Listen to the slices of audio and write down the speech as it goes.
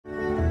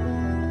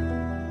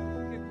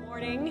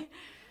morning.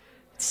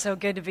 It's so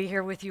good to be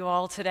here with you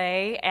all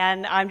today,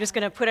 and I'm just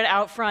going to put it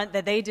out front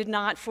that they did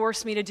not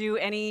force me to do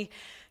any,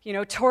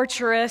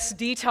 torturous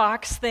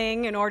detox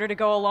thing in order to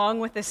go along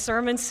with this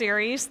sermon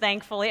series,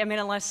 thankfully. I mean,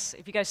 unless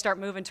if you guys start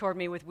moving toward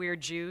me with weird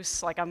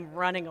juice, like I'm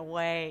running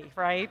away,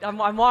 right?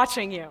 I'm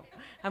watching you.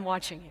 I'm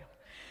watching you.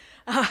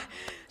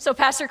 So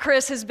Pastor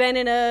Chris has been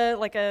in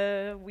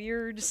a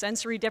weird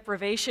sensory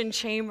deprivation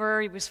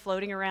chamber. He was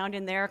floating around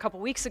in there a couple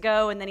weeks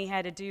ago, and then he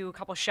had to do a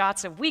couple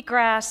shots of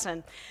wheatgrass.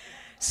 And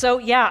so,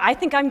 yeah, I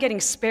think I'm getting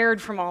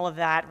spared from all of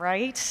that,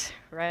 right?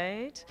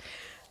 Right?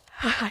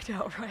 I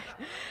know,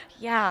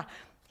 right?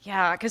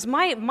 Yeah, because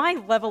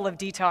my level of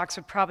detox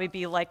would probably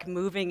be like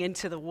moving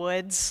into the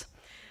woods.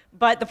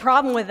 But the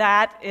problem with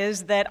that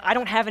is that I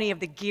don't have any of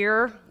the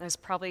gear, as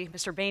probably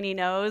Mr. Bainey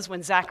knows.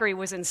 When Zachary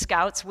was in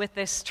Scouts with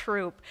this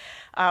troop,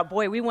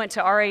 we went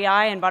to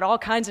REI and bought all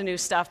kinds of new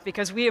stuff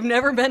because we have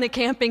never been a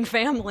camping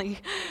family.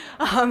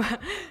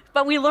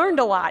 But we learned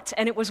a lot,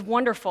 and it was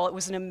wonderful. It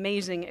was an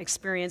amazing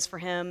experience for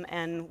him,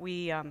 and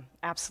we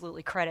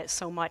absolutely credit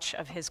so much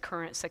of his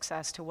current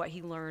success to what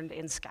he learned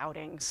in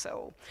Scouting.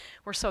 So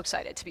we're so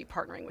excited to be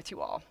partnering with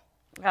you all.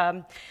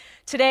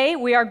 Today,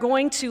 we are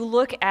going to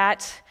look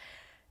at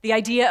the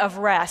idea of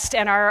rest,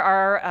 and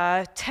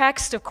our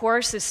text, of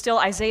course, is still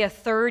Isaiah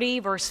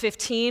 30, verse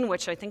 15,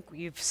 which I think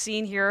you've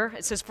seen here.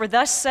 It says, "For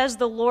thus says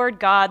the Lord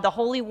God, the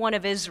Holy One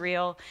of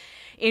Israel,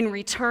 in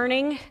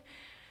returning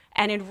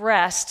and in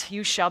rest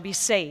you shall be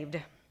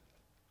saved.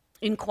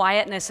 In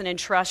quietness and in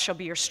trust shall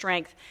be your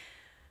strength,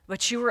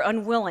 but you were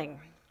unwilling."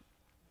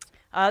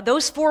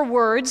 Those four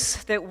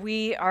words that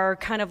we are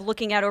kind of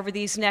looking at over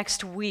these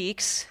next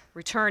weeks,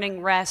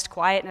 returning, rest,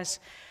 quietness,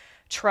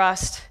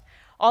 trust,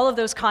 all of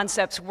those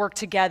concepts work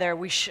together.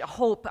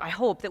 I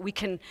hope that we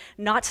can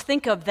not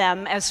think of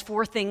them as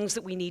four things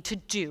that we need to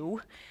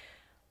do,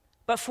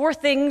 but four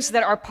things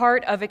that are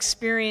part of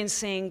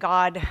experiencing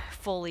God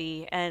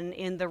fully and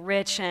in the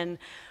rich and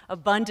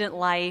abundant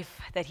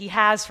life that He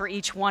has for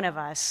each one of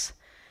us,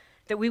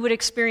 that we would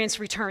experience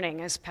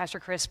returning, as Pastor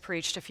Chris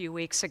preached a few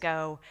weeks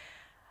ago,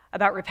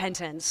 about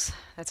repentance.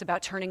 That's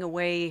about turning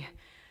away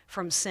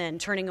from sin,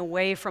 turning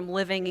away from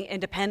living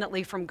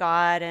independently from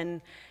God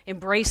and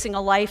embracing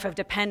a life of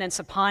dependence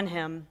upon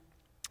Him.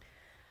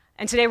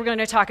 And today we're going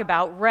to talk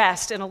about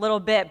rest in a little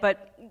bit,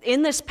 but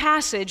in this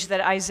passage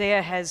that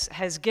Isaiah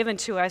has given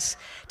to us,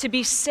 to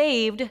be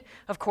saved,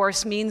 of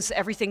course, means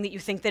everything that you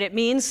think that it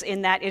means,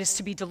 in that it is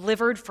to be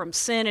delivered from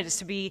sin, it is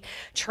to be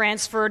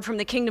transferred from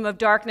the kingdom of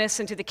darkness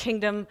into the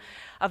kingdom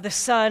of the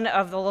Son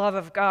of the love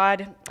of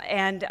God,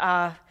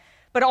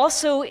 but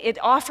also it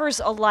offers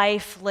a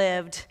life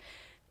lived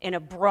in a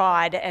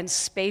broad and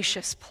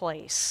spacious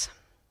place.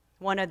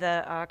 One of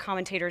the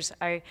commentators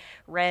I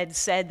read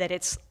said that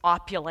it's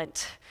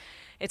opulent.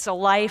 It's a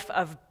life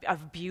of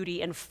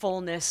beauty and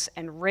fullness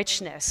and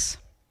richness.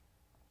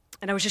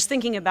 And I was just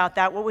thinking about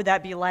that. What would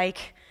that be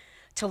like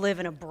to live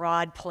in a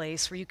broad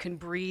place where you can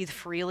breathe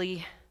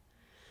freely,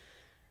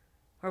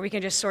 where we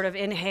can just sort of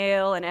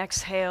inhale and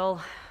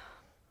exhale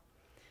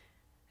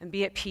and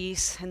be at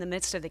peace in the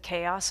midst of the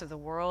chaos of the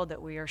world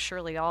that we are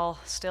surely all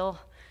still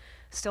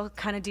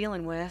kind of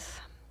dealing with.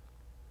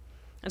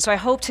 And so I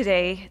hope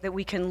today that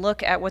we can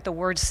look at what the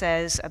Word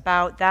says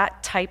about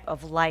that type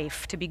of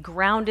life, to be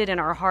grounded in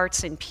our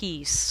hearts in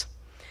peace.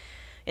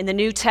 In the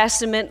New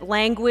Testament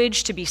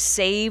language, to be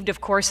saved,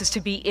 of course, is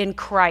to be in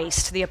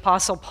Christ. The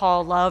Apostle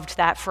Paul loved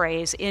that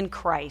phrase, in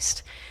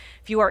Christ.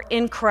 If you are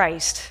in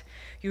Christ,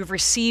 you have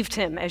received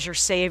Him as your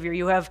Savior.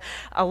 You have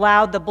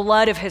allowed the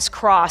blood of His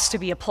cross to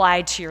be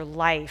applied to your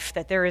life,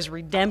 that there is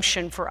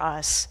redemption for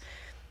us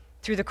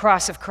through the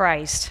cross of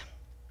Christ.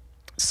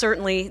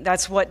 Certainly,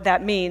 that's what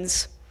that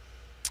means.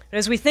 But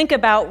as we think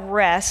about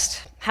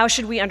rest, how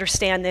should we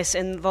understand this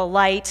in the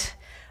light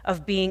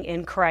of being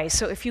in Christ?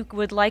 So if you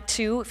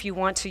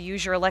want to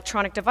use your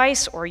electronic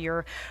device or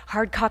your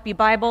hard copy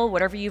Bible,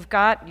 whatever you've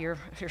got, your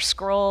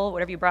scroll,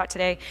 whatever you brought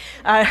today,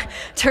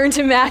 turn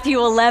to Matthew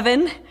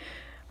 11.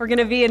 We're going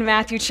to be in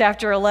Matthew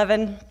chapter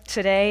 11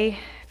 today,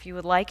 if you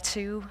would like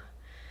to.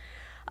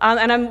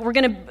 We're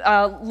going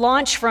to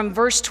launch from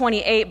verse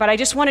 28, but I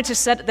just wanted to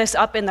set this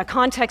up in the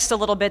context a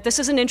little bit. This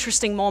is an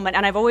interesting moment,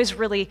 and I've always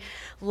really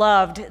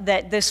loved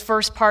that this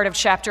first part of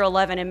chapter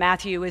 11 in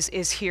Matthew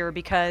is here,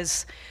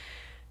 because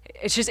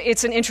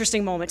it's an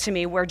interesting moment to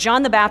me, where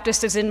John the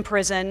Baptist is in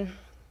prison.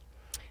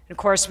 And of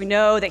course, we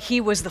know that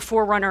he was the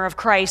forerunner of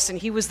Christ, and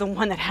he was the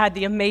one that had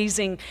the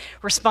amazing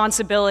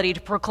responsibility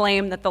to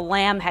proclaim that the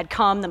Lamb had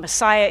come, the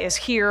Messiah is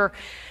here,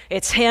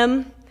 it's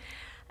Him.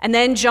 And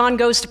then John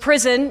goes to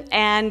prison,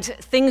 and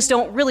things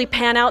don't really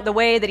pan out the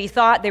way that he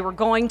thought they were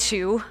going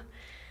to.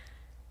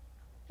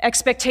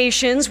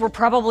 Expectations were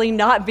probably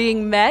not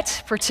being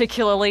met,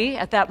 particularly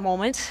at that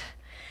moment.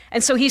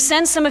 And so he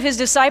sends some of his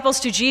disciples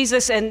to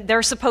Jesus, and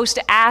they're supposed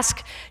to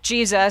ask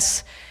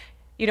Jesus,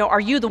 are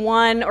you the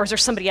one, or is there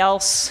somebody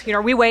else?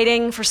 Are we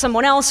waiting for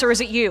someone else, or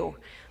is it you?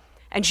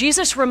 And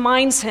Jesus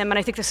reminds him, and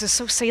I think this is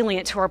so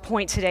salient to our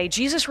point today,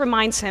 Jesus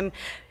reminds him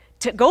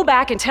to go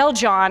back and tell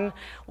John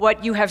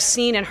what you have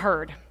seen and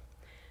heard.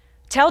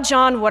 Tell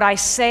John what I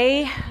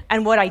say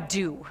and what I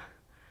do.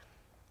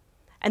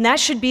 And that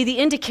should be the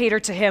indicator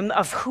to him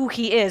of who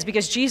he is,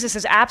 because Jesus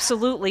is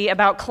absolutely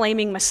about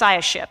claiming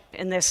messiahship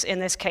in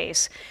this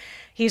case.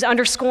 He's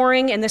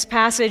underscoring in this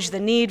passage the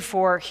need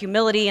for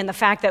humility and the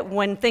fact that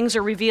when things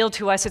are revealed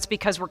to us, it's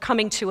because we're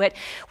coming to it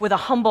with a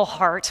humble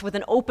heart, with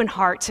an open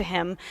heart to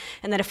him.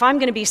 And that if I'm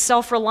going to be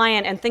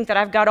self-reliant and think that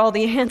I've got all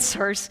the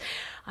answers,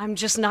 I'm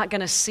just not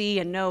going to see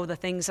and know the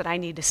things that I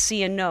need to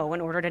see and know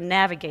in order to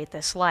navigate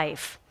this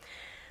life.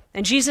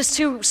 And Jesus,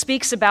 too,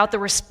 speaks about the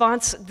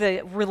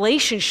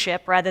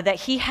relationship, that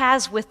he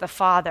has with the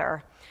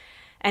Father.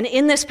 And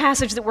in this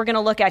passage that we're going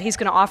to look at, he's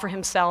going to offer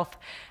himself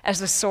as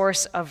the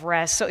source of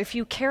rest. So if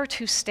you care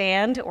to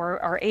stand or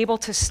are able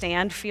to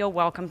stand, feel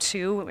welcome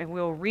to. And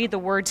we'll read the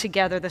word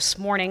together this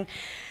morning.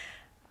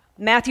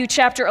 Matthew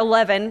chapter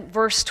 11,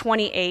 verse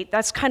 28.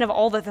 That's kind of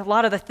a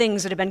lot of the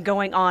things that have been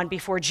going on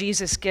before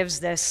Jesus gives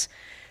this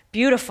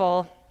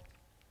beautiful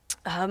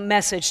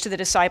message to the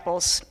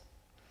disciples.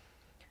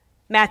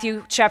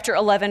 Matthew chapter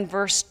 11,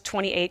 verse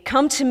 28.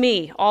 Come to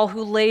me, all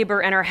who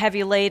labor and are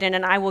heavy laden,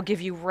 and I will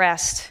give you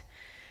rest.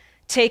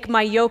 Take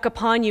my yoke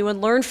upon you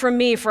and learn from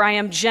me, for I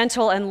am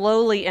gentle and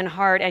lowly in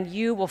heart, and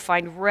you will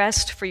find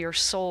rest for your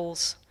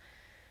souls.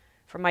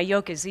 For my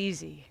yoke is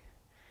easy,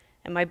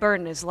 and my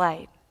burden is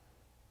light.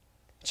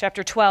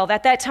 Chapter 12.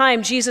 At that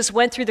time, Jesus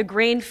went through the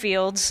grain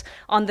fields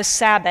on the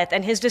Sabbath,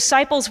 and his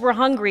disciples were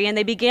hungry, and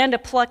they began to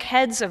pluck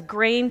heads of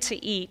grain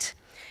to eat.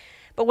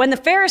 But when the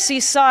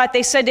Pharisees saw it,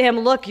 they said to him,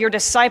 Look, your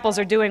disciples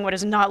are doing what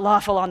is not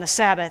lawful on the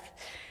Sabbath.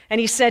 And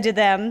he said to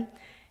them,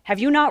 Have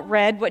you not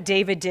read what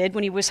David did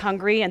when he was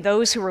hungry, and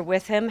those who were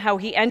with him, how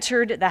he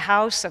entered the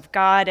house of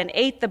God and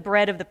ate the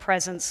bread of the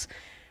presence,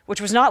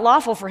 which was not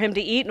lawful for him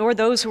to eat, nor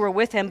those who were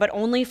with him, but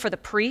only for the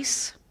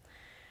priests?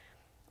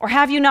 Or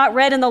have you not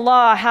read in the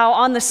law how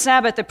on the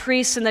Sabbath the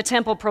priests in the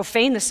temple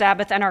profane the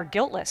Sabbath and are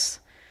guiltless?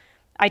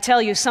 I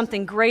tell you,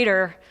 something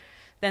greater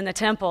than the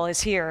temple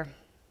is here.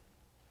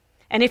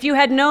 And if you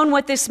had known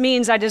what this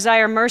means, I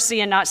desire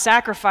mercy and not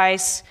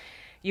sacrifice,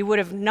 you would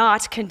have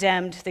not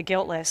condemned the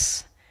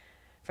guiltless.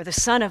 For the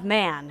Son of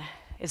Man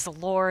is the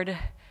Lord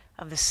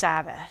of the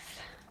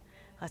Sabbath.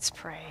 Let's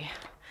pray.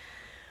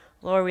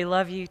 Lord, we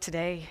love you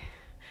today.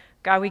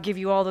 God, we give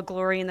you all the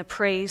glory and the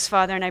praise,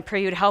 Father, and I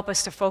pray you'd help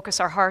us to focus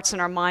our hearts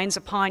and our minds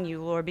upon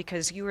you, Lord,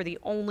 because you are the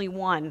only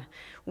one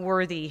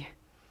worthy.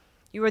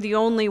 You are the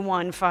only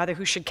one, Father,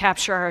 who should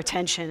capture our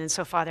attention. And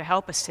so, Father,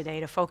 help us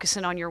today to focus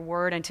in on your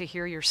word and to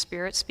hear your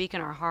Spirit speak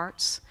in our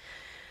hearts.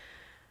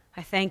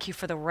 I thank you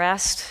for the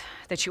rest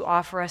that you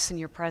offer us in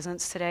your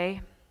presence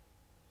today.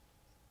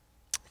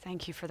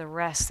 Thank you for the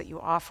rest that you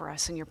offer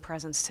us in your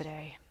presence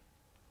today.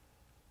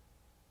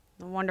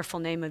 In the wonderful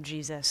name of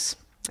Jesus,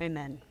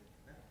 amen.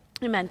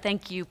 Amen.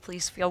 Thank you.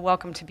 Please feel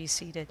welcome to be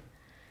seated.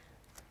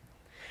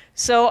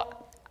 So,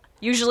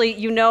 usually,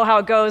 you know how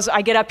it goes.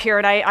 I get up here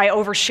and I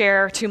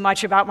overshare too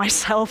much about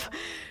myself.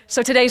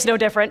 So today's no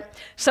different.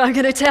 So I'm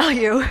going to tell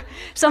you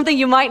something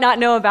you might not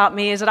know about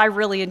me is that I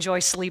really enjoy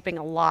sleeping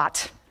a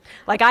lot.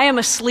 Like, I am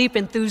a sleep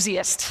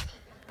enthusiast.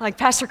 Like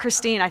Pastor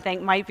Christine, I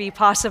think, might be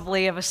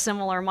possibly of a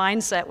similar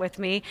mindset with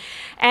me.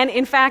 And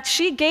in fact,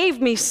 she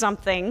gave me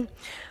something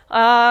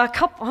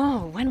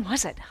when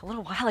was it? A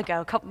little while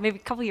ago, maybe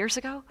a couple years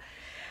ago.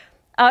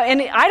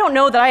 And I don't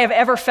know that I have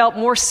ever felt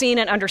more seen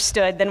and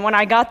understood than when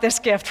I got this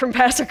gift from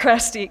Pastor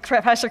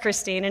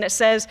Christine. And it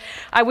says,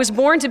 I was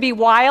born to be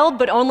wild,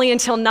 but only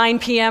until 9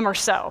 p.m. or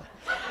so.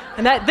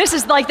 And this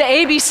is like the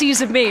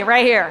ABCs of me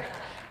right here.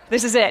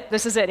 This is it.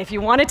 This is it. If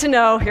you wanted to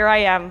know, here I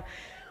am.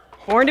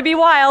 Born to be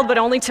wild, but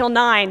only till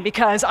 9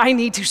 because I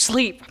need to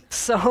sleep.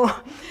 So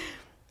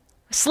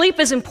sleep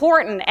is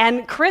important.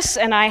 And Chris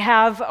and I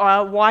have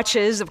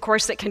watches, of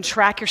course, that can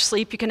track your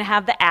sleep. You can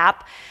have the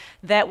app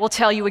that will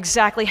tell you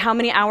exactly how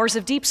many hours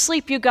of deep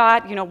sleep you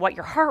got, what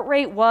your heart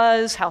rate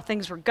was, how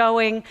things were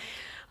going.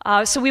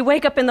 So we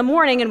wake up in the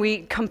morning and we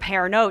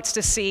compare notes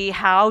to see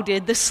how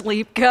did the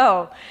sleep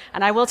go.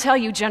 And I will tell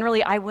you,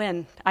 generally I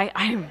win.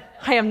 I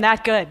am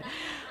that good.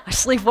 I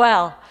sleep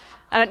well.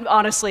 And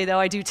honestly,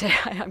 though,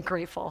 I'm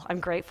grateful. I'm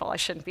grateful. I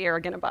shouldn't be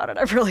arrogant about it.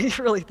 I'm really,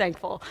 really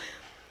thankful.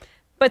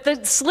 But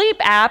the sleep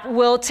app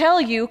will tell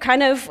you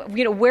kind of,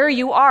 where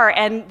you are.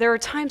 And there are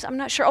times I'm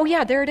not sure. Oh,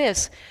 yeah, there it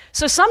is.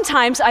 So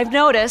sometimes I've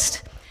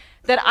noticed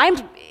that I'm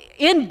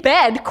in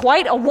bed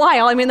quite a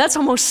while. I mean, that's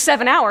almost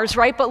 7 hours,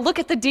 right? But look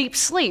at the deep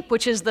sleep,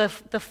 which is the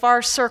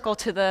far circle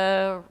to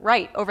the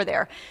right over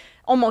there.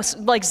 Almost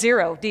like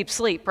 0 deep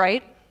sleep,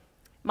 right?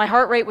 My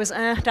heart rate was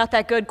not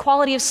that good.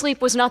 Quality of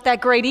sleep was not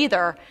that great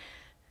either.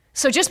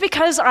 So just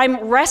because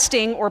I'm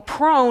resting or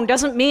prone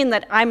doesn't mean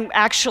that I'm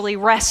actually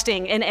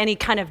resting in any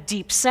kind of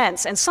deep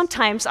sense. And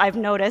sometimes I've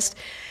noticed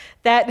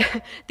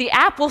that the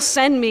app will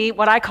send me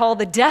what I call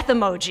the death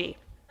emoji.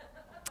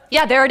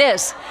 Yeah, there it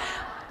is.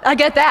 I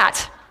get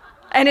that.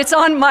 And it's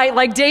on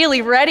my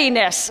daily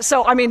readiness.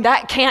 So,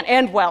 that can't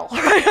end well.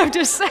 Right? I'm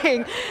just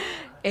saying,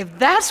 if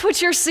that's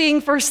what you're seeing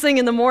first thing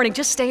in the morning,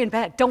 just stay in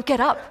bed. Don't get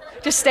up.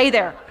 Just stay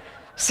there.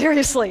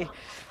 Seriously.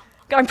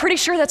 I'm pretty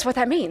sure that's what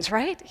that means,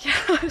 right?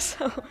 Yeah.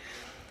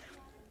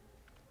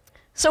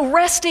 So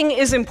resting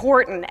is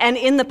important. And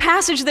in the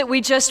passage that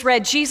we just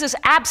read, Jesus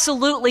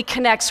absolutely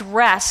connects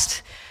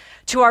rest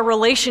to our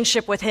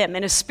relationship with him.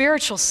 In a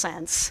spiritual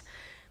sense,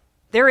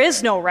 there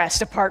is no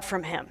rest apart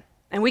from him.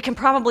 And we can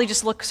probably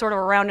just look sort of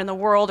around in the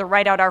world or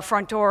right out our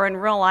front door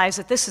and realize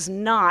that this is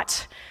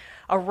not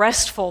a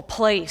restful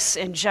place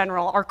in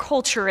general. Our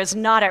culture is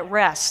not at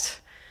rest.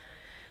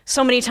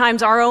 So many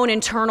times our own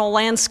internal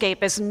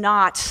landscape is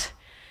not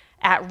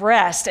at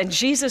rest. And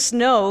Jesus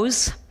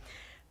knows,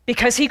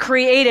 because he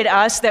created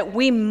us, that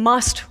we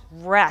must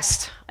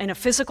rest in a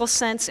physical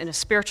sense, in a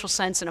spiritual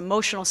sense, an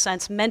emotional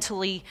sense,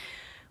 mentally.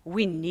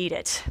 We need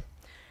it.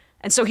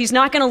 And so he's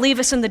not going to leave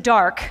us in the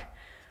dark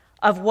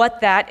of what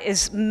that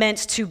is meant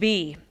to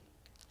be.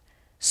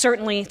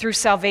 Certainly through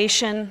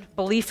salvation,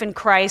 belief in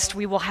Christ,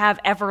 we will have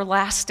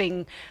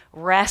everlasting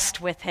rest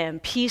with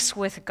him, peace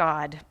with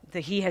God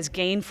that he has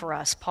gained for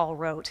us, Paul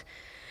wrote.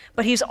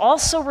 But he's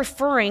also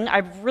referring, I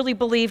really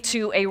believe,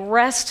 to a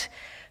rest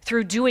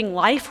through doing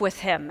life with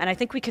him. And I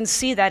think we can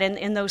see that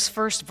in those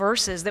first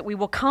verses, that we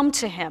will come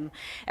to him.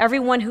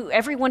 Everyone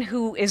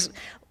who is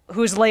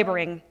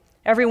laboring,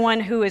 everyone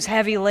who is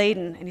heavy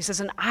laden. And he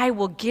says, and I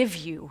will give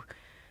you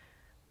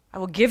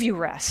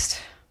rest.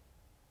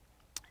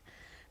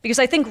 Because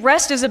I think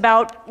rest is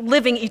about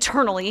living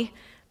eternally,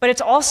 but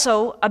it's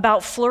also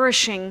about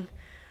flourishing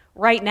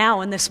right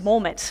now in this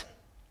moment.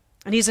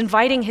 And he's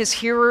inviting his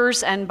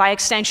hearers, and by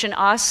extension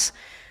us,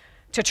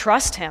 to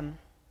trust him.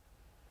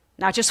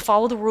 Not just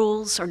follow the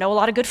rules or know a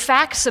lot of good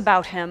facts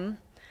about him,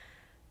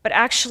 but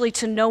actually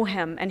to know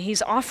him. And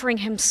he's offering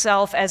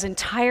himself as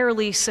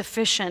entirely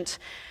sufficient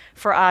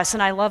for us.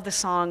 And I love the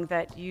song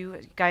that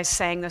you guys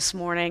sang this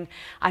morning,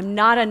 I'm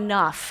not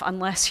enough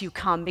unless you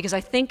come, because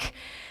I think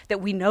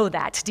that we know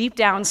that. Deep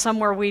down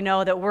somewhere we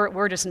know that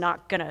we're just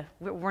not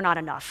we're not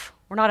enough.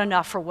 We're not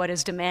enough for what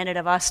is demanded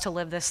of us to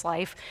live this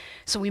life.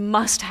 So we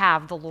must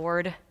have the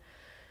Lord.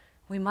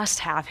 We must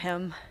have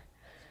him,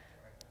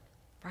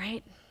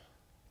 right?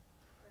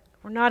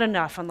 We're not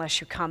enough unless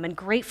you come. And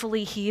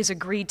gratefully, he has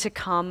agreed to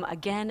come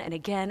again and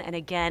again and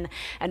again.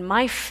 And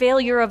my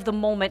failure of the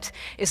moment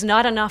is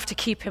not enough to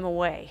keep him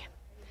away.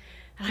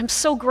 And I'm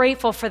so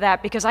grateful for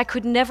that, because I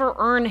could never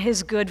earn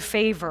his good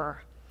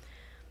favor.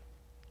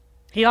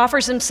 He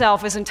offers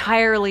himself as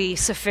entirely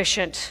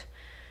sufficient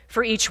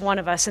for each one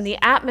of us. And the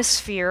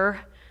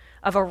atmosphere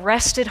of a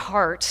rested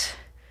heart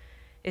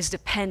is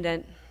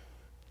dependent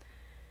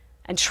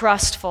and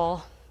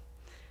trustful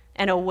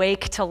and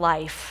awake to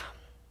life.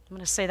 I'm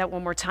going to say that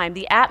one more time.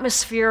 The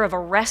atmosphere of a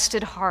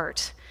rested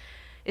heart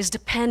is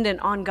dependent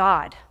on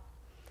God.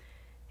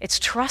 It's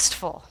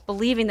trustful,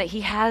 believing that he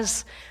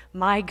has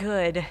my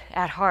good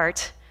at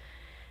heart,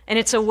 and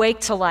it's awake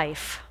to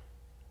life.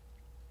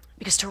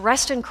 Because to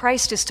rest in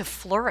Christ is to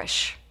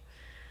flourish.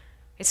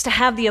 It's to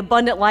have the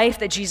abundant life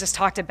that Jesus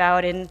talked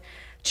about in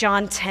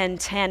John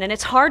 10:10. And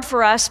it's hard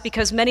for us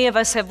because many of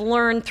us have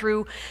learned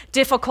through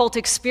difficult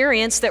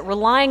experience that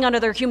relying on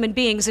other human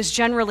beings is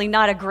generally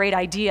not a great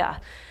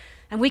idea.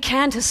 And we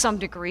can to some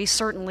degree,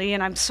 certainly,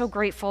 and I'm so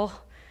grateful.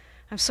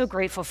 I'm so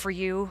grateful for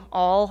you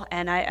all.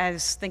 And I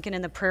was thinking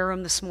in the prayer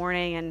room this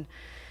morning, and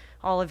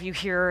all of you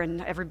here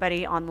and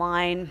everybody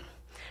online,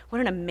 what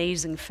an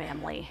amazing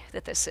family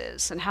that this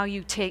is, and how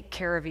you take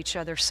care of each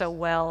other so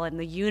well, and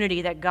the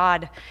unity that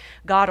God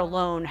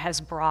alone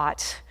has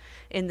brought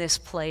in this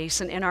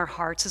place and in our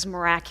hearts is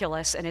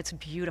miraculous, and it's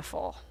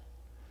beautiful.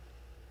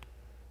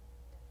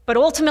 But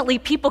ultimately,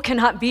 people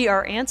cannot be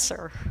our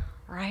answer,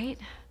 right?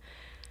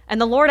 And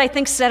the Lord, I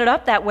think, set it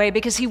up that way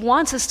because he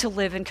wants us to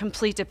live in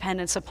complete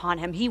dependence upon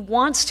him. He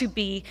wants to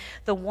be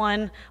the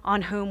one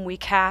on whom we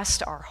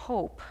cast our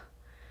hope.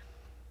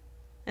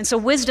 And so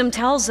wisdom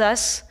tells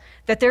us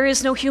that there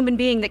is no human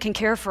being that can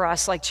care for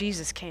us like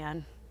Jesus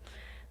can.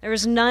 There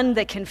is none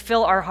that can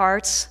fill our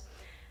hearts.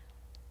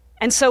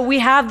 And so we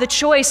have the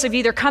choice of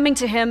either coming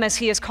to him as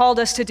he has called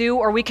us to do,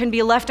 or we can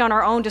be left on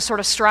our own to sort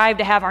of strive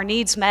to have our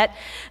needs met.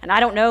 And I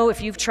don't know if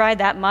you've tried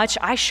that much.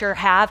 I sure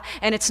have.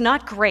 And it's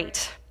not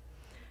great.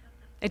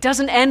 It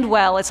doesn't end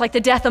well. It's like the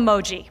death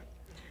emoji,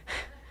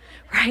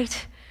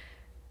 right?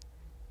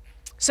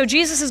 So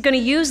Jesus is going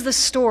to use the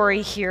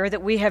story here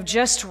that we have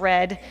just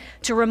read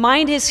to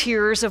remind his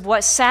hearers of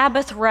what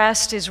Sabbath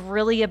rest is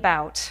really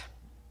about.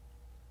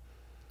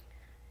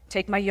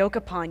 Take my yoke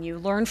upon you,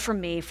 learn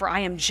from me, for I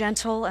am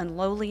gentle and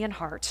lowly in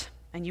heart,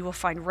 and you will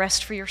find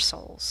rest for your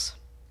souls.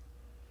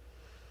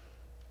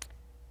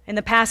 In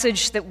the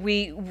passage that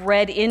we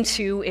read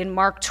into in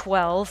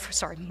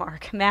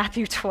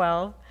Matthew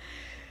 12,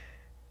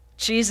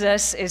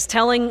 Jesus is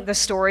telling the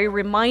story,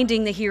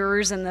 reminding the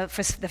hearers and the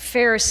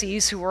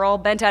Pharisees, who were all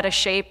bent out of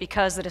shape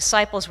because the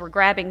disciples were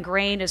grabbing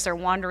grain as they're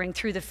wandering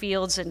through the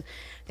fields, and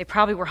they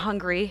probably were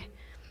hungry.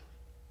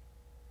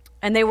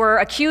 And they were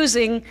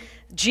accusing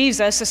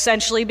Jesus,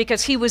 essentially,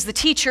 because he was the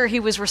teacher, he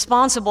was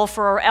responsible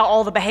for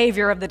all the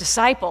behavior of the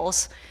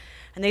disciples.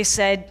 And they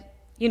said,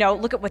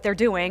 look at what they're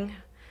doing.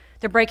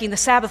 They're breaking the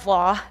Sabbath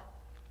law,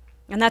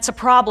 and that's a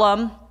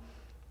problem.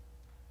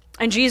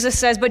 And Jesus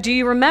says, "But did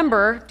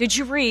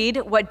you read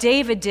what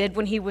David did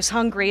when he was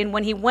hungry and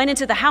when he went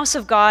into the house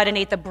of God and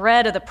ate the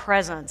bread of the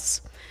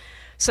presence?"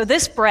 So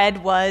this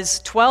bread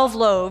was 12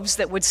 loaves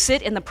that would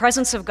sit in the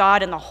presence of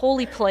God in the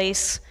holy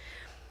place.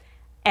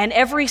 And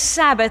every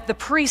Sabbath, the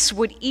priests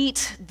would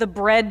eat the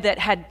bread that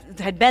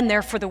had been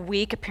there for the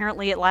week.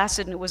 Apparently it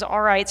lasted and it was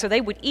all right. So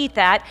they would eat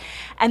that.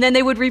 And then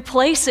they would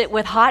replace it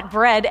with hot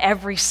bread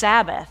every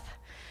Sabbath.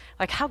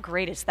 Like, how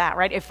great is that,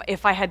 right?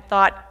 If I had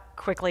thought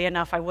quickly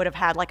enough, I would have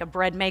had like a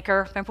bread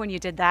maker. Remember when you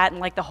did that and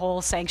like the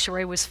whole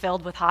sanctuary was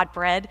filled with hot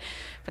bread?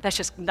 But that's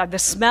just, the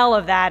smell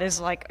of that is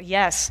like,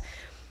 yes.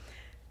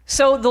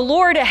 So the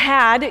Lord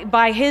had,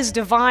 by his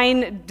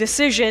divine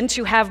decision,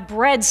 to have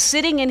bread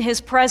sitting in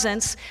his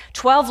presence,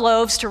 12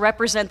 loaves to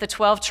represent the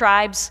 12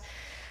 tribes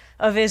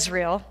of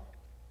Israel.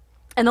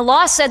 And the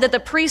law said that the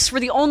priests were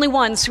the only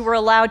ones who were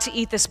allowed to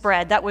eat this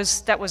bread. That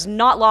was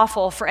not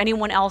lawful for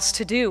anyone else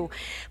to do.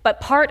 But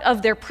part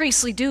of their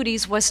priestly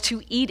duties was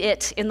to eat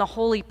it in the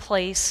holy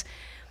place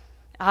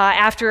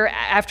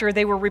after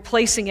they were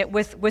replacing it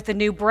with the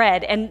new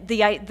bread. And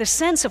the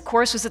sense, of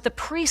course, was that the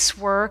priests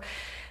were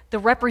the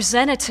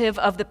representative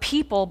of the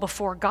people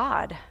before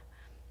God.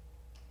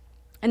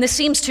 And this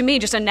seems to me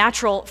just a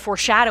natural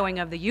foreshadowing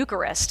of the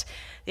Eucharist,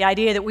 the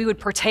idea that we would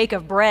partake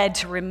of bread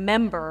to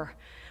remember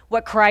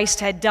what Christ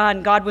had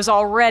done. God was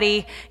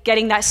already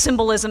getting that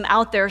symbolism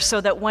out there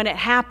so that when it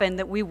happened,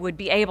 that we would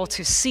be able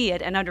to see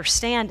it and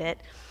understand it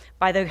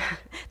by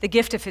the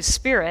gift of his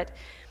Spirit.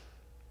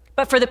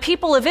 But for the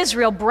people of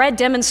Israel, bread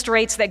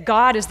demonstrates that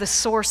God is the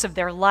source of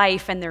their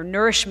life and their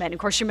nourishment. Of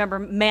course, you remember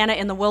manna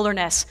in the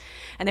wilderness,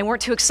 and they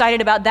weren't too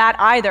excited about that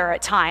either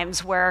at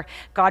times, where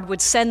God would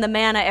send the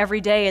manna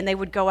every day and they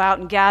would go out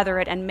and gather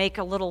it and make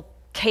a little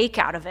cake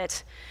out of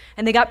it.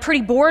 And they got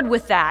pretty bored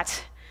with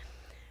that.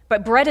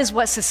 But bread is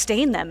what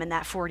sustained them in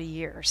that 40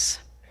 years.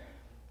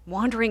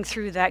 Wandering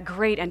through that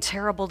great and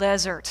terrible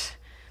desert,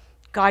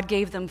 God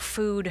gave them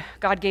food,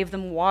 God gave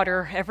them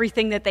water,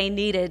 everything that they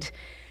needed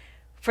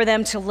for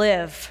them to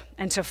live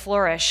and to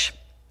flourish.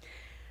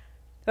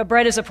 But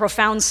bread is a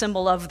profound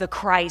symbol of the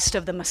Christ,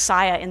 of the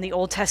Messiah in the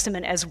Old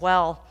Testament as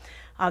well.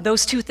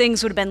 Those two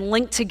things would have been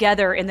linked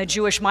together in the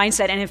Jewish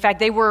mindset. And in fact,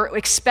 they were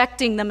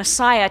expecting the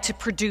Messiah to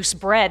produce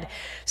bread.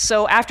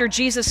 So after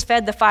Jesus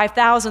fed the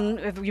 5,000,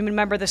 if you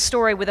remember the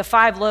story with the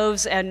 5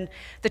 loaves and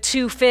the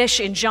 2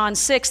 fish in John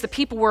 6, the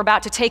people were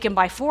about to take him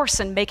by force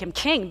and make him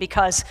king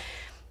because it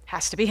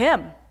has to be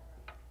him.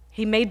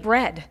 He made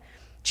bread.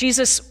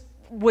 Jesus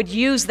would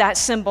use that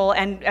symbol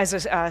and as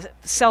a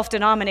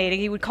self-denominating.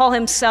 He would call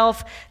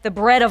himself the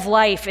bread of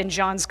life in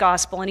John's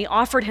gospel, and he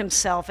offered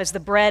himself as the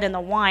bread and the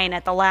wine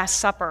at the Last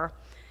Supper.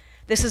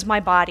 "This is my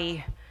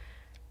body.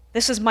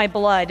 This is my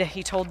blood,"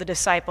 he told the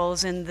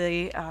disciples in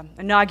the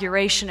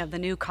inauguration of the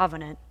new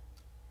covenant.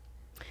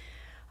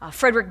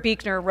 Frederick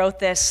Buechner wrote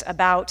this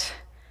about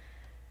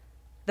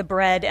the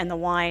bread and the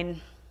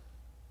wine.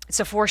 It's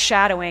a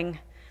foreshadowing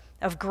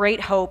of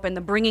great hope and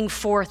the bringing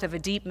forth of a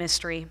deep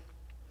mystery.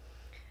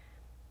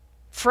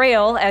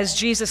 Frail, as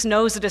Jesus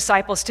knows the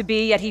disciples to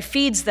be, yet he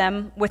feeds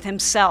them with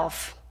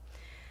himself.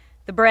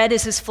 The bread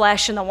is his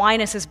flesh and the wine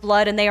is his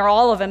blood, and they are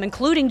all of him,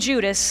 including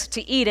Judas,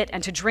 to eat it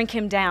and to drink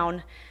him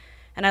down.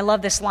 And I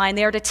love this line,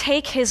 they are to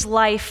take his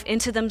life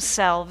into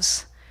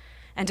themselves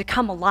and to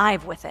come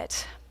alive with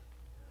it.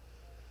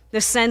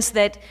 The sense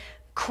that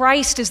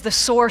Christ is the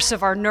source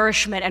of our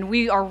nourishment, and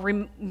we are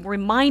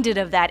reminded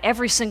of that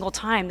every single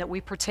time that we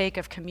partake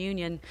of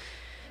communion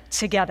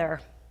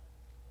together.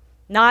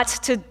 Not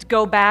to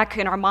go back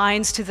in our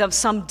minds to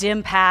some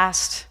dim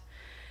past,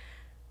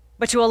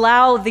 but to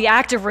allow the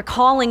act of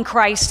recalling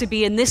Christ to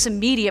be in this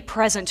immediate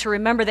present, to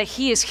remember that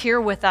he is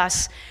here with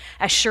us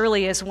as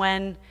surely as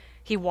when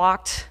he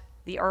walked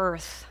the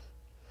earth.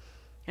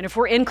 And if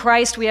we're in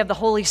Christ, we have the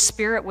Holy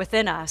Spirit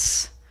within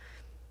us,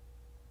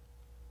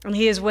 and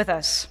he is with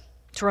us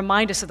to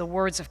remind us of the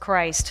words of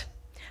Christ.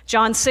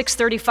 John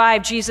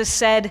 6:35, Jesus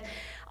said,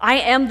 "I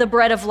am the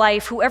bread of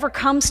life. Whoever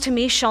comes to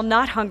me shall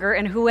not hunger,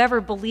 and whoever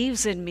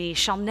believes in me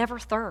shall never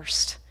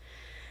thirst."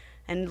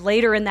 And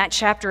later in that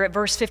chapter at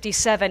verse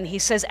 57, he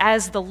says,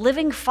 "As the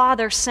living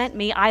Father sent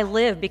me, I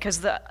live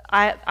because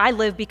I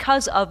live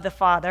because of the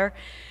Father.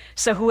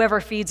 So whoever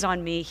feeds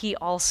on me, he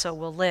also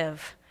will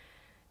live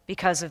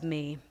because of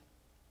me."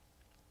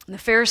 And the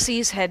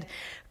Pharisees had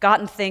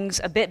gotten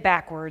things a bit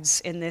backwards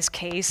in this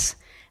case,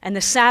 and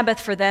the Sabbath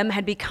for them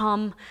had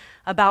become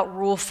about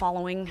rule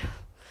following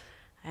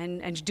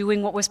and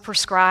doing what was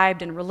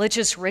prescribed and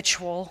religious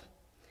ritual,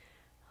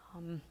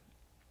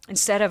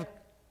 instead of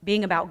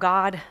being about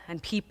God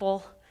and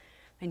people,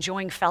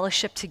 enjoying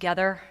fellowship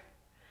together.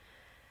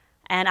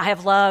 And I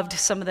have loved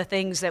some of the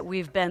things that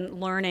we've been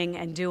learning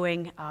and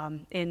doing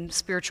in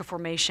spiritual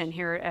formation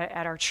here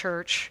at our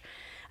church,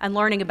 and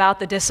learning about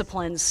the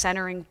disciplines,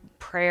 centering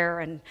prayer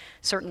and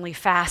certainly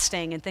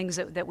fasting and things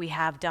that we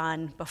have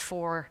done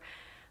before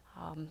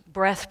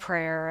breath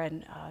prayer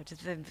and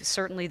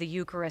certainly the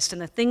Eucharist,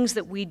 and the things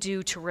that we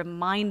do to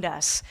remind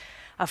us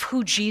of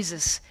who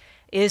Jesus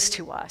is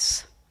to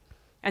us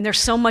And there's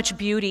so much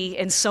beauty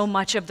in so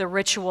much of the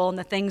ritual and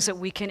the things that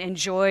we can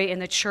enjoy in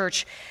the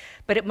church,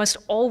 but it must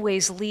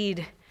always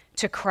lead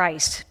to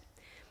Christ.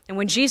 And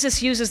when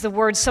Jesus uses the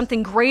word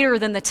something greater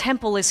than the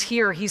temple is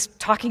here, he's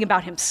talking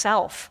about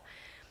himself.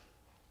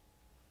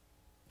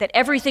 That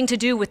everything to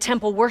do with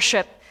temple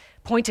worship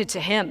pointed to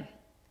him.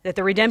 That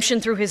the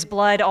redemption through his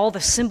blood, all the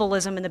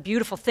symbolism and the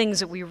beautiful things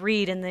that we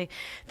read in the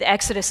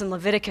Exodus and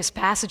Leviticus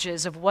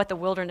passages of what the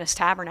wilderness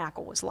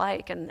tabernacle was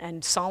like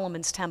and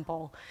Solomon's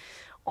temple,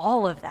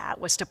 all of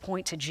that was to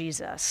point to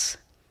Jesus.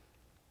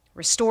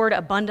 Restored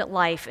abundant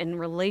life in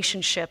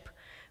relationship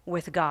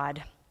with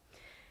God.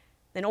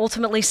 Then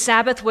ultimately,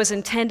 Sabbath was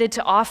intended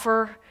to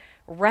offer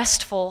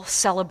restful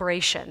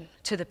celebration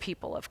to the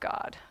people of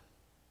God.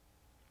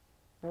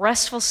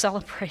 Restful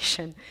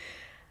celebration.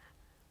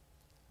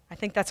 I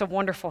think that's a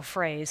wonderful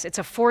phrase. It's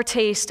a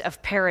foretaste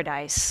of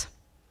paradise,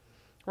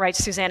 writes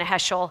Susanna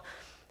Heschel.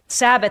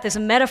 Sabbath is a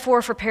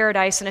metaphor for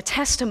paradise and a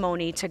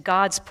testimony to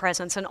God's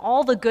presence and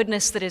all the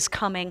goodness that is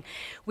coming.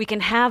 We can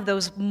have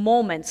those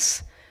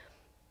moments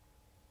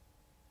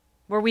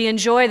where we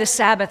enjoy the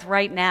Sabbath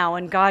right now,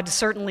 and God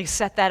certainly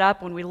set that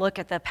up when we look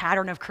at the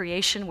pattern of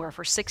creation where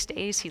for 6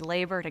 days he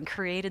labored and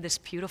created this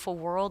beautiful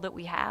world that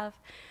we have.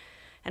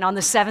 And on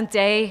the seventh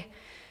day,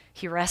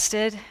 he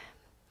rested.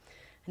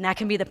 And that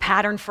can be the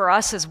pattern for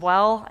us as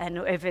well. And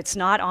if it's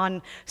not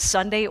on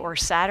Sunday or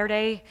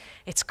Saturday,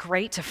 it's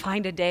great to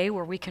find a day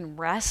where we can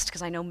rest,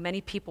 because I know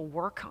many people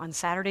work on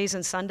Saturdays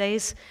and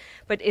Sundays.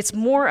 But it's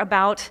more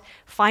about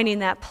finding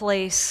that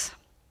place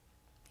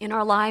in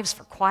our lives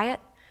for quiet,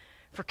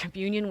 for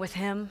communion with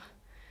him,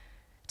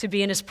 to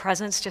be in his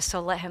presence just to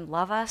let him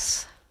love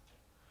us,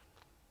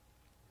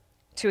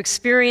 to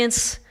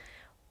experience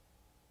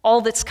all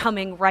that's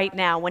coming right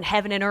now when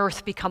heaven and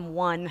earth become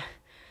one,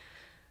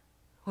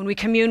 when we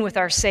commune with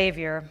our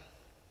Savior.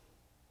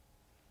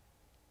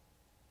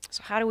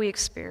 So how do we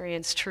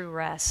experience true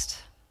rest?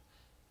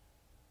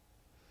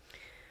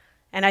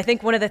 And I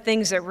think one of the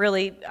things that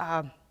really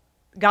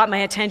got my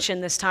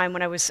attention this time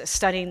when I was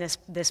studying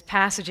this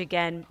passage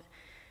again,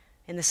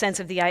 in the sense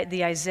of the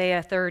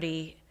Isaiah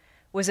 30,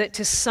 was that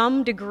to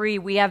some degree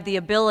we have the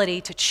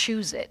ability to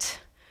choose it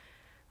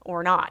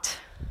or not.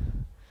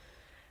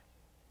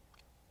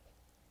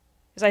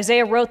 As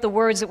Isaiah wrote the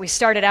words that we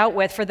started out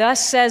with, "For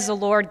thus says the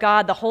Lord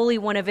God, the Holy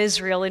One of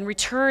Israel, in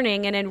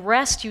returning and in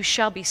rest you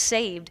shall be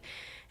saved,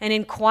 and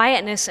in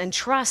quietness and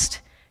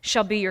trust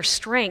shall be your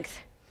strength."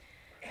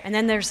 And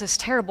then there's this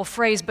terrible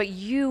phrase, "but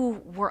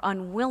you were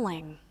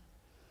unwilling."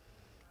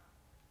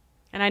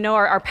 And I know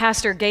our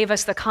pastor gave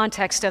us the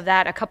context of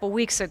that a couple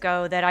weeks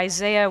ago, that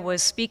Isaiah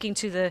was speaking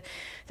to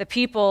the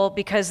people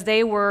because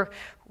they were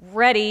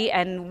ready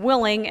and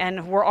willing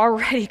and were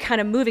already kind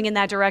of moving in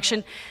that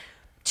direction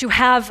to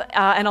have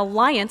an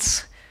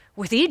alliance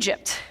with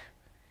Egypt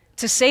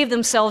to save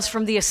themselves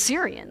from the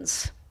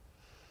Assyrians.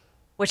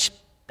 Which,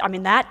 I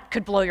mean, that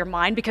could blow your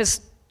mind, because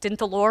didn't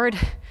the Lord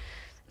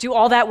do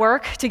all that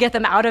work to get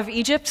them out of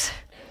Egypt?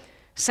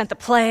 Sent the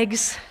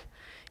plagues.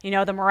 You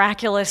know, the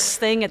miraculous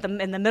thing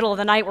in the middle of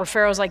the night where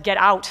Pharaoh's like, "Get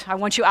out, I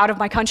want you out of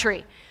my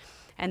country."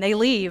 And they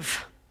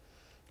leave.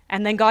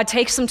 And then God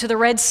takes them to the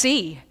Red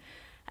Sea.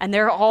 And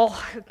they're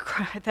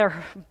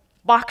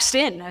boxed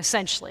in,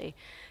 essentially.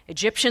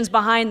 Egyptians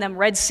behind them,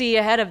 Red Sea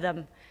ahead of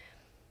them.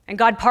 And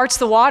God parts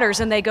the waters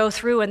and they go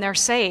through and they're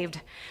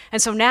saved.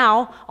 And so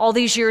now, all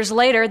these years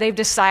later, they've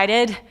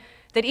decided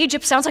that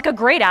Egypt sounds like a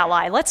great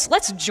ally.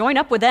 Let's join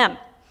up with them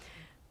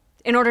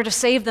in order to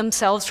save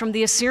themselves from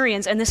the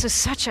Assyrians. And this is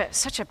such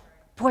a,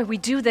 boy, we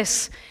do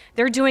this.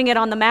 They're doing it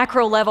on the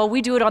macro level.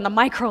 We do it on the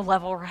micro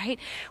level, right?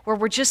 Where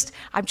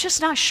I'm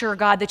just not sure,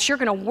 God, that you're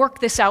going to work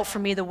this out for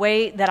me the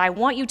way that I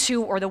want you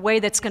to, or the way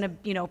that's going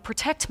to,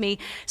 protect me.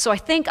 So I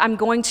think I'm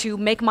going to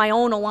make my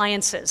own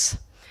alliances.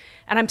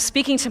 And I'm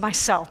speaking to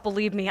myself.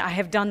 Believe me, I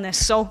have done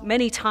this so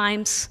many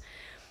times,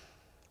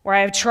 where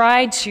I have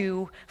tried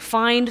to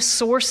find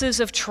sources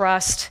of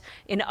trust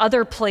in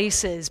other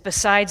places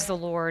besides the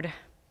Lord.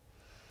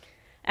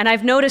 And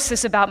I've noticed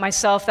this about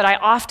myself, that I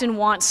often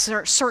want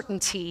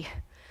certainty,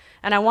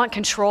 and I want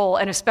control,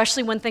 and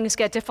especially when things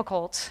get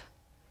difficult.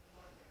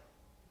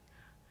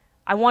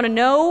 I want to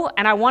know,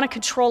 and I want to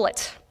control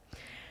it.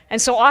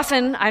 And so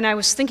often, and I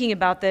was thinking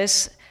about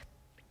this,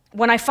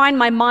 when I find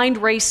my mind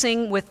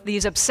racing with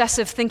these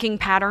obsessive thinking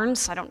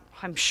patterns,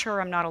 I'm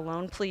sure I'm not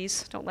alone,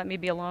 please, don't let me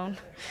be alone,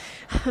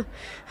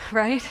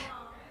 right?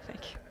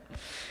 Thank you.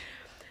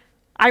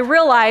 I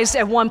realized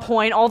at one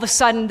point, all of a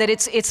sudden, that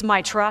it's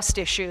my trust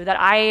issue, that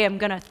I am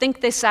going to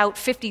think this out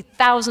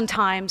 50,000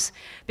 times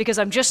because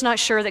I'm just not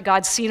sure that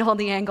God's seen all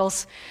the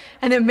angles,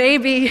 and that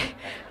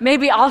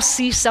maybe I'll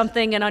see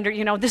something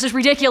and this is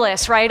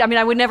ridiculous, right? I mean,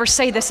 I would never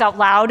say this out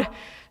loud,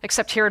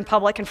 except here in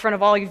public in front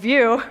of all of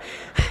you,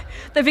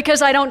 that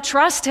because I don't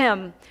trust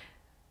him,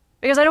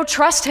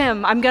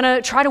 I'm going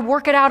to try to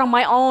work it out on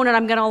my own, and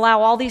I'm going to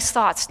allow all these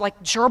thoughts,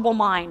 like gerbil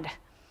mind,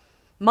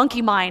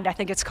 monkey mind, I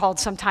think it's called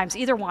sometimes.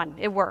 Either one,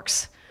 it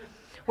works.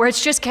 Where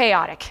it's just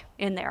chaotic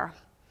in there.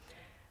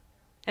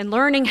 And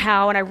learning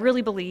how, and I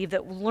really believe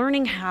that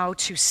learning how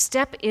to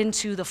step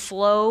into the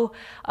flow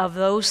of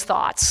those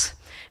thoughts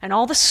and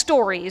all the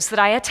stories that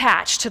I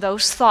attach to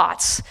those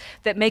thoughts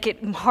that make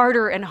it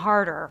harder and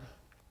harder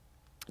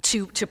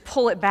to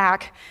pull it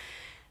back,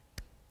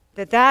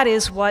 that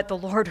is what the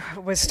Lord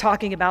was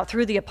talking about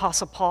through the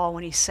Apostle Paul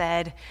when he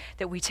said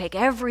that we take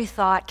every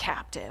thought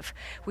captive.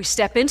 We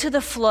step into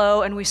the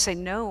flow and we say,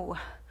 no,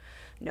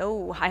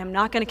 I am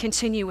not going to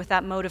continue with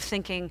that mode of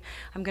thinking.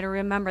 I'm going to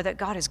remember that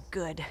God is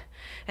good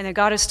and that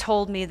God has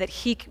told me that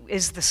he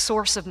is the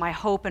source of my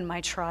hope and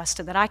my trust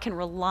and that I can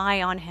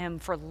rely on him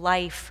for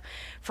life,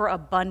 for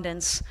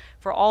abundance,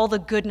 for all the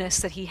goodness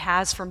that he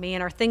has for me.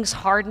 And are things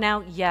hard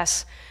now?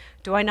 Yes.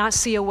 Do I not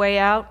see a way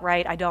out?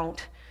 Right, I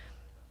don't.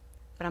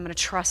 But I'm going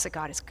to trust that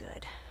God is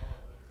good.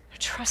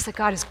 Trust that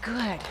God is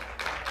good,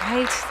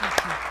 right?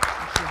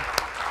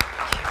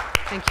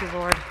 Thank you,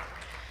 Lord.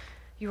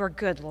 You are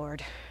good,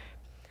 Lord.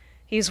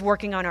 He's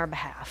working on our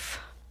behalf.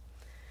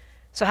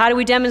 So how do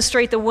we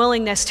demonstrate the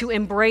willingness to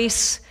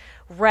embrace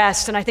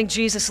rest? And I think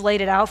Jesus laid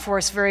it out for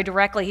us very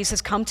directly. He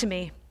says, come to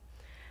me.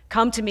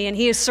 Come to me. And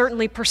he has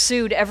certainly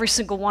pursued every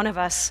single one of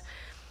us,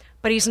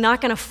 but he's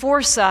not going to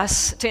force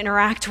us to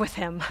interact with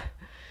him.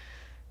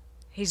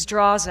 He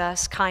draws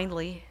us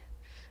kindly,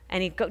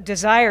 and he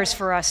desires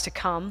for us to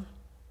come.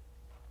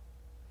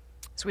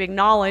 So we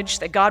acknowledge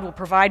that God will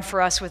provide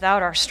for us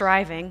without our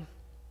striving.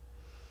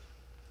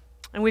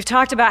 And we've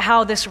talked about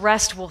how this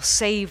rest will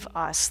save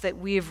us, that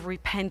we have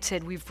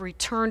repented, we've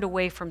returned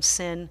away from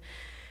sin.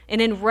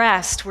 And in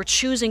rest, we're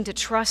choosing to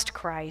trust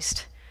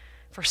Christ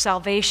for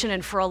salvation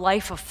and for a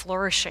life of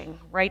flourishing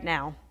right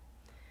now.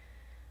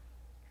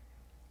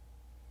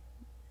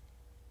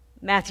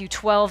 Matthew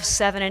 12,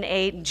 7 and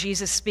 8, and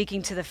Jesus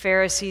speaking to the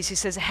Pharisees, he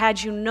says,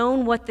 had you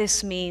known what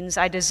this means,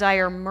 I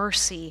desire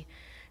mercy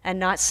and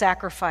not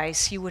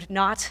sacrifice, you would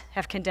not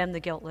have condemned the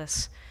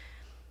guiltless.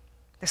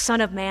 The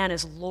Son of Man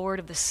is Lord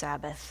of the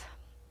Sabbath.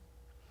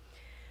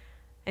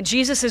 And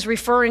Jesus is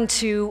referring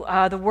to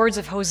the words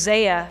of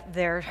Hosea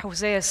there,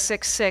 Hosea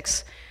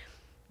 6:6,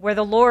 where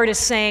the Lord is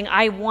saying,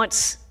 I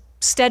want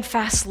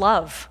steadfast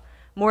love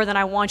more than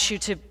I want you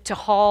to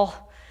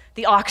haul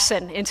the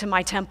oxen into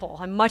my temple.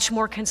 I'm much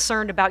more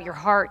concerned about your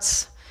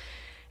hearts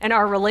and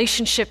our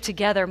relationship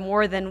together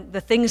more than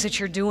the things that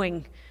you're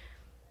doing.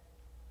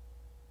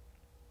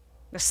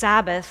 The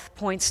Sabbath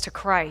points to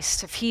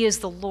Christ. If he is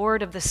the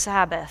Lord of the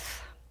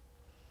Sabbath,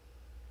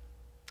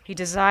 he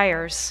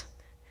desires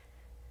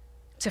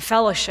to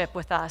fellowship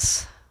with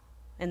us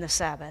in the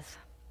Sabbath.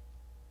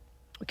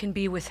 We can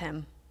be with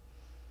him.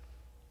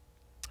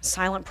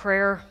 Silent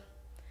prayer,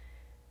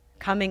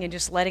 coming and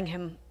just letting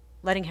him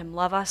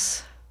love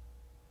us,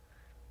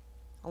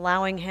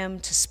 allowing him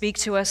to speak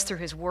to us through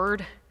his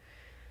word,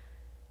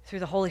 through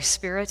the Holy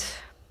Spirit,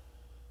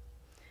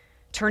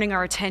 turning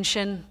our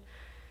attention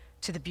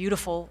to the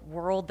beautiful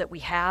world that we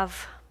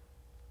have,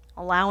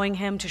 allowing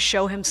him to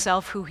show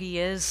himself who he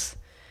is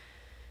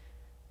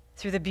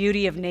through the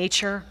beauty of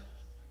nature.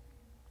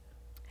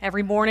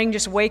 Every morning,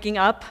 just waking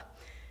up,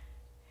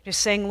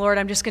 just saying, Lord,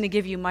 I'm just going to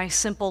give you my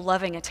simple,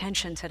 loving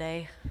attention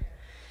today.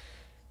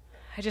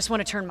 I just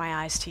want to turn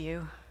my eyes to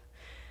you.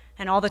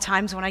 And all the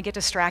times when I get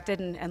distracted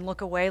and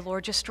look away,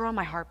 Lord, just draw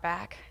my heart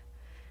back.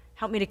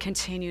 Help me to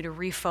continue to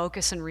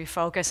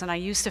refocus. And I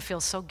used to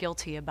feel so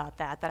guilty about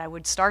that I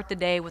would start the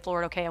day with,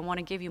 Lord, okay, I want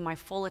to give you my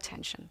full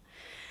attention.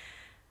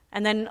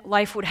 And then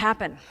life would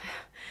happen,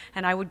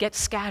 and I would get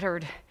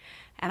scattered,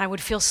 and I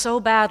would feel so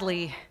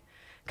badly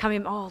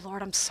coming, oh,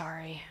 Lord, I'm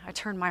sorry. I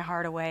turned my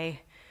heart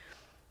away.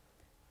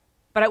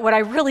 But what I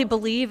really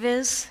believe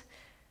is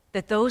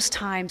that those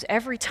times,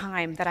 every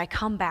time that I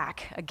come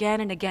back again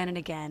and again and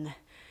again,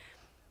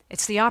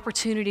 it's the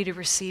opportunity to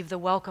receive the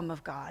welcome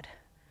of God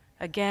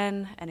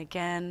again and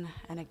again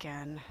and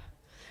again.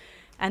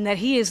 And that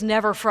he is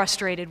never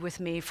frustrated with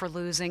me for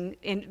losing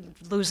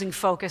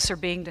focus or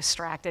being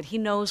distracted. He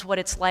knows what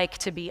it's like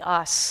to be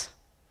us.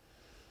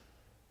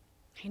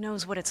 He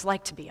knows what it's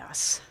like to be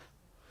us.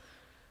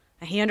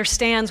 And he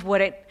understands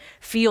what it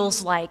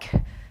feels like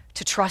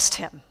to trust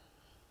him.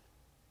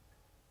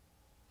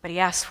 But he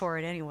asks for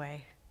it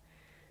anyway,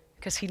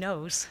 because he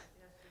knows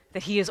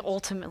that he is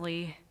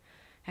ultimately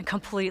and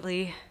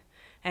completely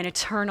and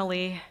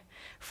eternally,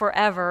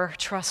 forever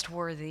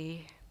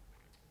trustworthy.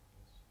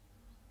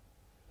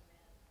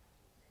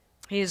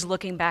 He is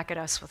looking back at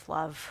us with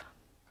love.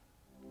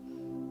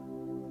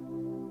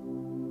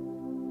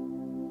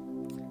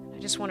 I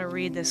just want to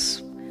read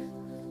this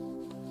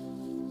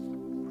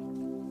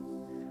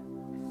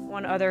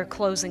one other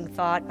closing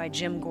thought by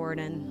Jim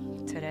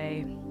Gordon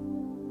today.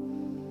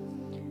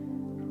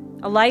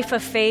 A life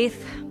of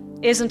faith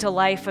isn't a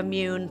life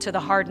immune to the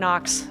hard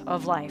knocks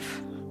of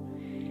life.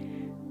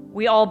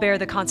 We all bear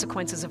the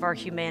consequences of our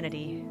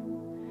humanity.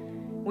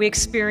 We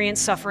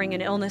experience suffering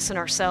and illness in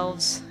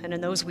ourselves and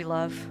in those we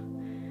love.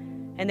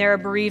 And there are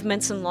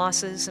bereavements and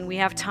losses, and we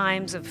have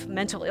times of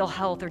mental ill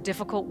health or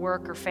difficult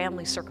work or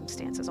family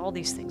circumstances, all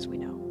these things we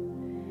know.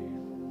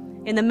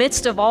 In the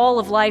midst of all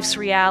of life's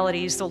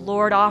realities, the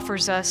Lord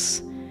offers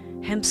us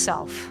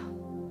himself.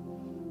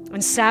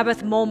 And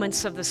Sabbath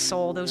moments of the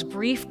soul, those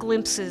brief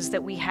glimpses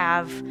that we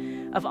have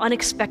of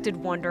unexpected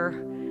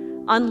wonder,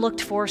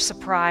 unlooked for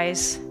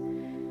surprise,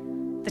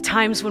 the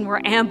times when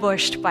we're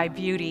ambushed by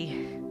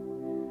beauty.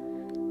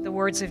 The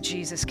words of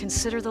Jesus,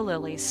 consider the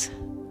lilies,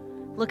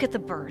 look at the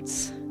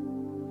birds.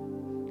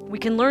 We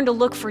can learn to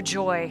look for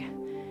joy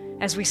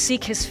as we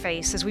seek his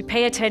face, as we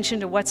pay attention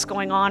to what's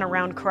going on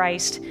around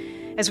Christ,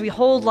 as we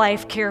hold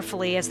life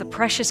carefully as the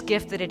precious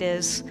gift that it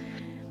is.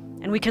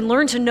 And we can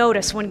learn to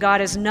notice when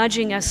God is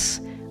nudging us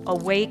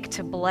awake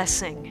to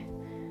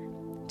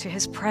blessing, to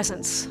his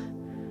presence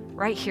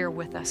right here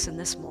with us in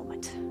this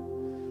moment.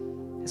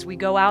 As we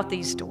go out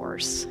these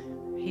doors,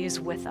 he is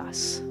with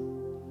us.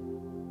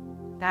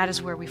 That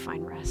is where we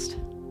find rest.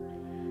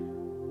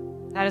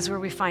 That is where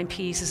we find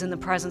peace, is in the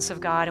presence of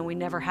God, and we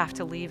never have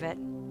to leave it.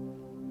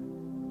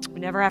 We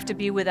never have to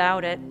be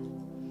without it.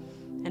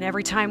 And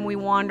every time we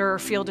wander or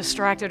feel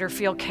distracted or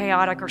feel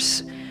chaotic or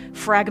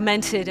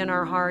fragmented in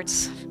our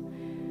hearts,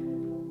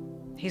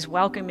 he's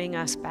welcoming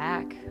us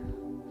back.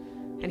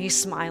 And he's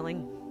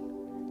smiling,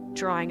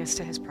 drawing us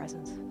to his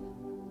presence.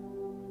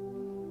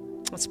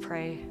 Let's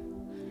pray.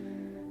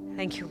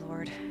 Thank you,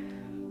 Lord.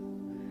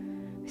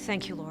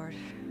 Thank you, Lord.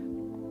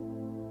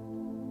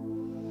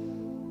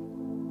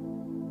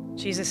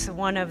 Jesus,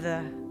 one of the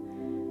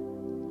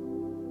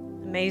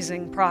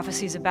amazing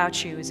prophecies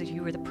about you is that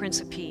you are the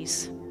Prince of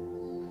Peace.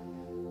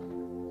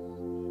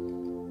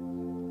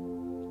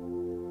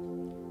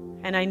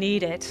 And I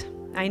need it.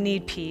 I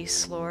need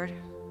peace, Lord.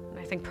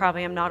 I think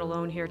probably I'm not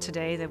alone here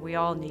today, that we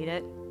all need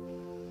it.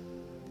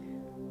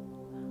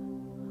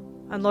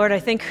 And Lord, I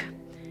think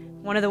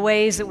one of the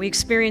ways that we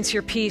experience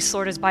your peace,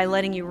 Lord, is by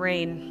letting you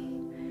reign.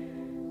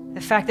 The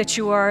fact that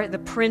you are the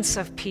Prince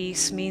of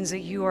Peace means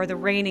that you are the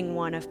reigning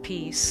one of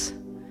peace.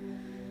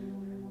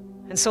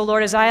 And so,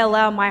 Lord, as I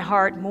allow my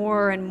heart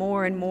more and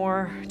more and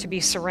more to be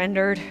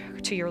surrendered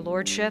to your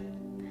Lordship,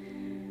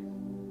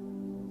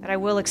 that I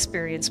will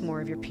experience more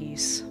of your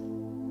peace.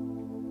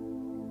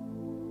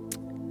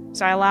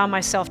 So I allow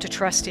myself to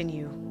trust in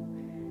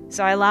you.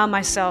 So I allow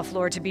myself,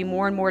 Lord, to be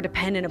more and more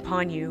dependent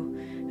upon you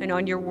and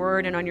on your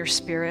word and on your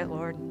spirit,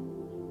 Lord.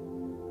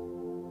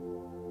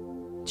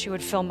 That you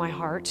would fill my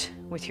heart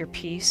with your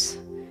peace,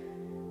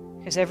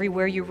 because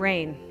everywhere you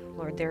reign,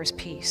 Lord, there is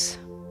peace.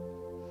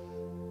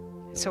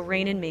 And so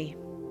reign in me,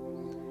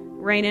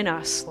 reign in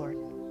us, Lord.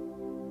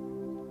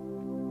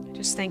 I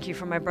just thank you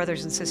for my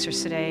brothers and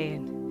sisters today,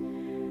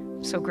 and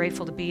I'm so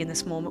grateful to be in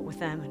this moment with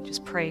them, and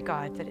just pray,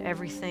 God, that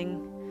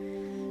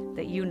everything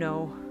that you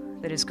know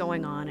that is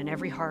going on in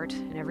every heart,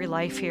 in every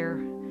life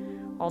here,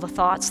 all the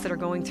thoughts that are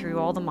going through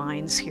all the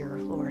minds here,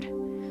 Lord,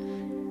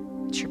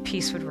 that your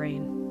peace would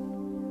reign.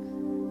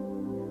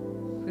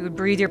 We would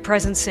breathe your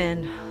presence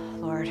in,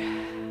 Lord.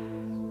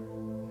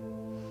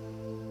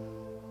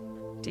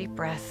 Deep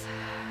breath.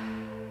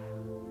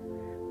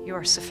 You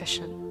are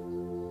sufficient.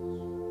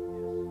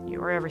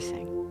 You are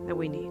everything that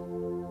we need.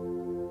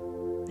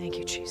 Thank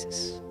you,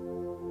 Jesus.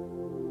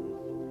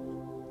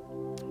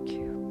 Thank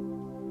you.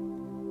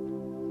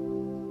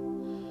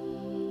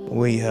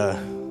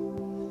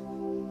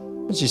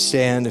 Would you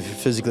stand if you're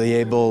physically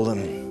able?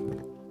 And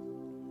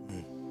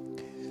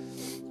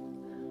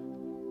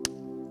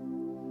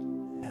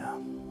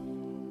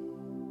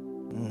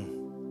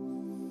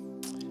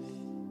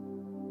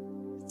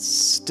It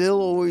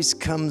still always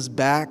comes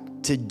back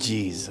to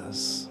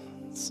Jesus.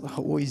 It's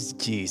always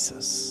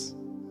Jesus.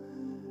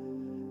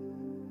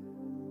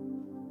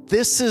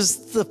 This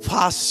is the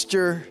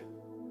posture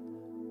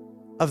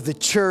of the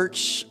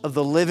church of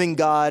the living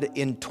God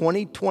in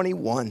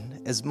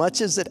 2021, as much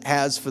as it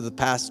has for the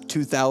past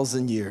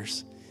 2,000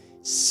 years.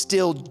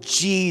 Still,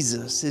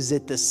 Jesus is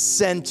at the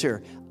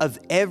center of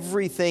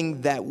everything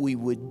that we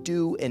would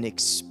do and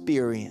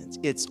experience.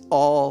 It's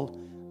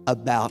all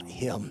about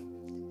him.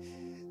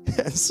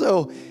 And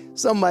so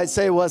some might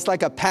say, well, it's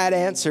like a pat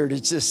answer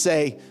to just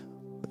say,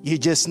 you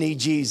just need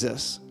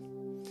Jesus.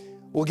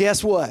 Well,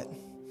 guess what?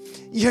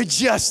 You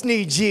just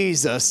need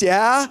Jesus,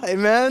 yeah?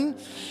 Amen?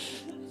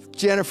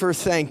 Jennifer,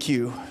 thank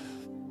you.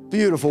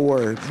 Beautiful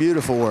word,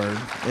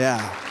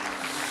 yeah.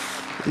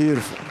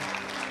 Beautiful.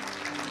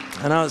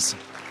 And I was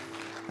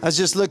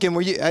just looking,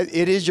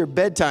 it is your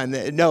bedtime.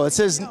 No, it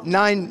says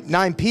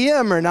 9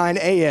 p.m. or 9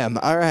 a.m.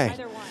 All right.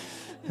 Either one.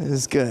 This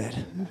is good.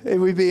 May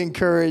we be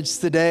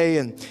encouraged today.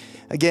 And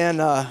again,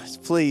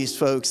 please,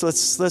 folks,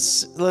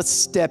 let's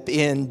step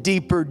in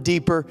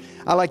deeper.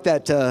 I like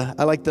that.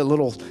 I like the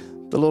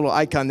little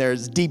icon there.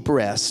 Is deep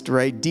rest,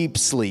 right? Deep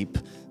sleep.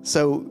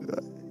 So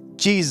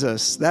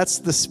Jesus, that's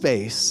the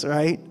space,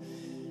 right?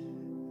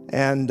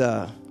 And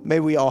may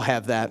we all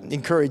have that.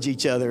 Encourage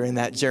each other in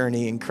that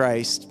journey in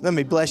Christ. Let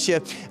me bless you.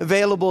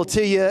 Available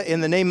to you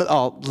in the name of,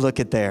 oh, look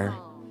at there.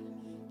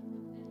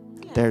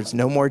 There's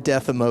no more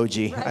death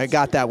emoji. I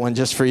got that one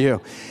just for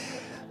you.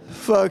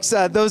 Folks,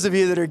 those of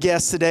you that are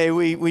guests today,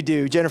 we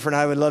do. Jennifer and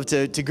I would love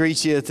to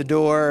greet you at the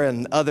door,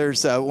 and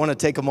others want to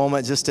take a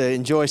moment just to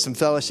enjoy some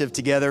fellowship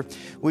together.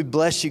 We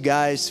bless you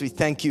guys. We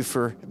thank you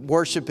for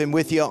worshiping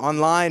with you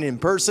online, in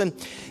person,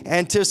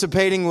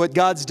 anticipating what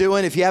God's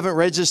doing. If you haven't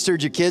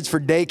registered your kids for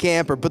day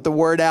camp or put the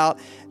word out,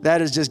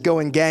 that is just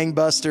going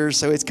gangbusters.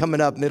 So it's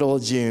coming up middle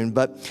of June.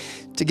 But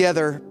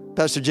together,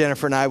 Pastor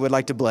Jennifer and I would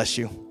like to bless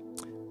you.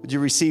 Would you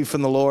receive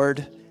from the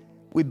Lord?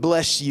 We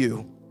bless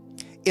you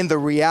in the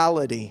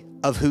reality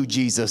of who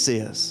Jesus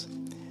is.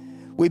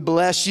 We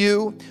bless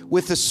you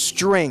with the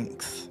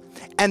strength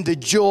and the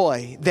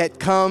joy that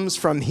comes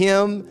from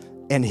Him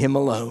and Him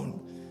alone.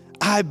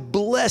 I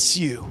bless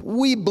you,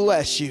 we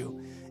bless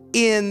you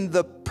in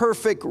the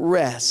perfect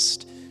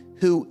rest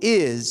who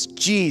is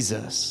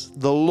Jesus,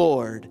 the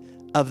Lord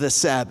of the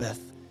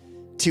Sabbath.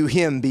 To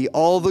Him be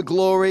all the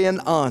glory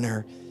and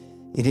honor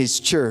in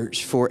His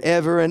church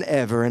forever and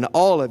ever. And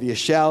all of you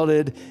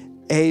shouted,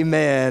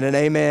 amen and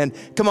amen.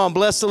 Come on,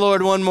 bless the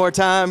Lord one more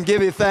time.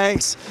 Give you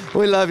thanks.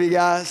 We love you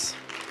guys.